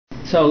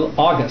So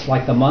August,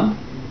 like the month?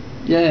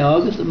 Yeah,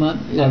 August a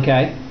month. Yeah.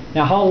 Okay.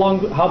 Now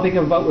how big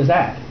of a boat was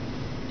that?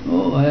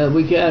 Oh,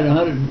 we carried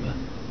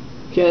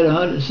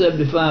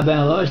 175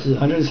 barrel oysters.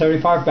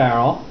 175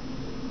 barrel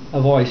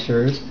of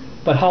oysters.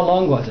 But how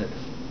long was it?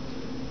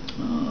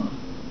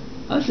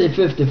 I'd say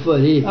 50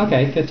 foot each.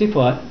 Okay, 50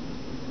 foot.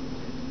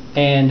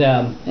 And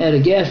had a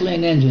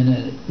gasoline engine in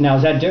it. now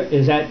is that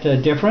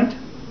different?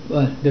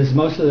 What? Was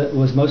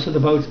most of the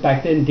boats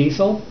back then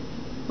diesel?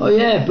 Oh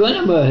yeah, plenty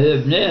of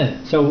them. Yeah.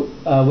 So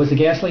was the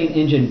gasoline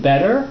engine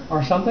better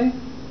or something?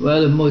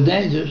 Well, it's more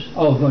dangerous.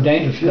 Oh, more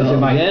dangerous because Sure, it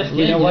might. gasoline,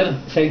 You know what? yeah.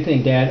 Same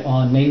thing, Dad.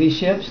 On Navy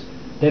ships,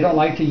 they don't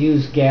like to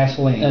use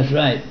gasoline. That's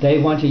right. They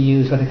want to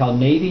use what they call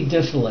Navy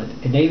distillate.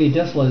 And Navy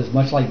distillate is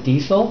much like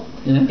diesel.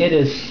 Yeah. It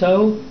is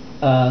so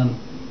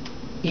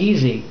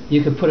easy.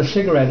 You could put a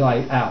cigarette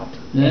light out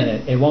in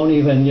it. It won't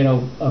even,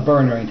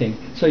 burn or anything.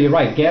 So you're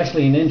right.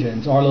 Gasoline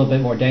engines are a little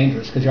bit more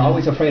dangerous because you're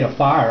always afraid of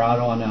fire out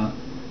on a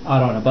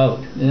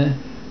boat. Yeah.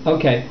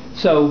 Okay.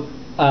 So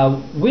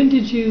when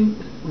did you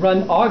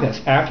run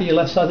August? After you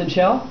left Southern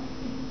Shell,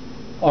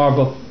 or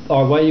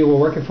when you were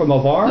working for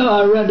Movar? No,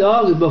 I ran to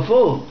August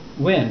before.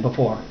 When?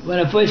 Before? When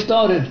I first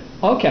started.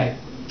 Okay.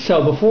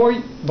 So before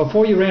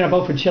you ran a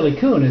boat for Chili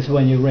Coon is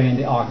when you ran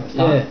the August.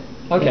 Huh? Yeah.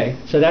 Okay.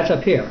 So that's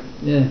up here.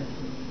 Yeah.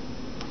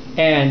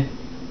 And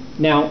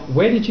now,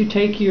 where did you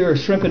take your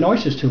shrimp and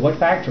oysters to? What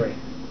factory?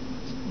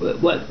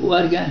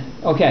 What again?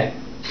 Okay.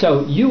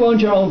 So you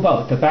owned your own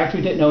boat. The factory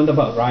didn't own the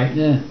boat, right?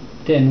 Yeah.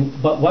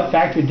 But what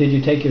factory did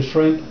you take your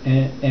shrimp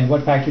and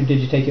what factory did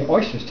you take your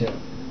oysters to?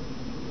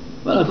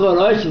 Well, I caught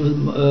oysters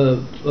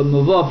from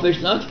Movar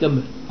Fish Nuts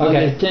Company.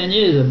 Okay. Like 10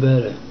 years or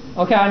better.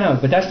 Okay, I know,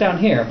 but that's down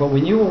here. But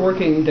when you were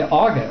working the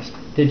August,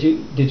 did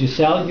you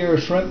sell your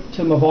shrimp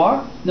to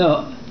Movar?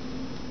 No.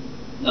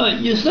 No,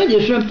 you sell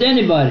your shrimp to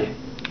anybody.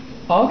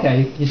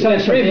 Okay, you sell your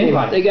shrimp to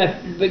anybody.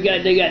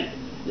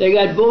 They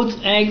got boats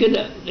anchored.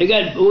 They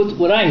got boats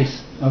with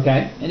ice.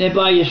 Okay. And they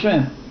buy your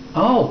shrimp.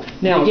 Oh,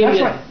 now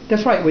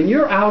that's right. When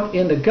you're out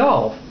in the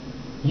Gulf,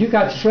 you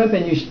got shrimp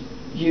and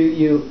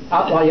you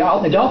out while you're out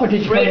in the Gulf, or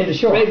did you come into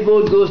shore? Freight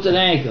boat goes to the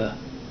anchor.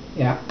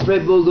 Yeah.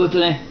 Freight boat goes to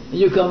the anchor, and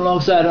you come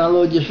alongside and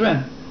unload your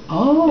shrimp.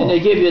 Oh. And they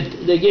give you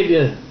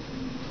a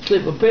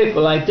slip of paper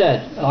like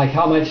that. Like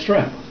how much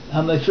shrimp?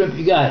 How much shrimp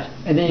you got?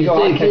 And then you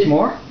go out and catch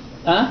more?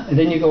 Huh? And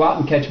then you go out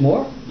and catch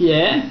more?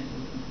 Yeah.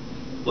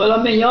 Well,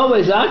 I mean, you're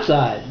always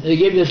outside. They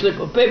give you a slip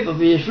of paper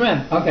for your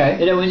shrimp. Okay.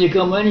 And then when you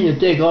come in, you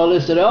take all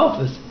this to the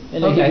office,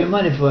 and they give you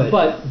money for it.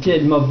 But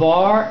did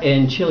Movar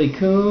and Chili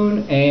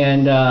Coon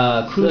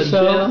and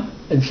Crusoe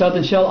and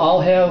Southern Shell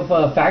all have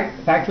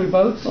factory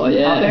boats? Oh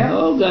yeah. Out there?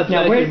 Oh, got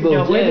factory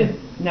boats.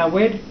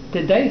 Where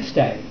did they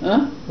stay?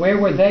 Huh? Where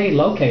were they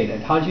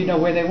located? How did you know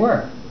where they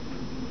were?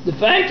 The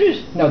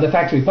factories? No, the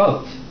factory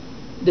boats.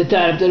 They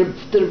tied them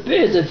to the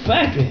piers at the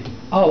factory.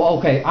 Oh,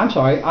 okay. I'm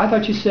sorry. I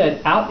thought you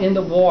said out in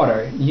the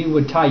water you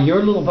would tie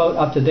your little boat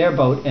up to their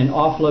boat and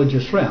offload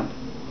your shrimp.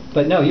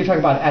 But no, you're talking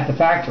about at the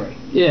factory.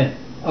 Yeah.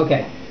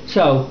 Okay.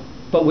 So,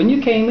 but when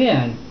you came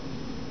in,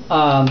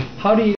 how do you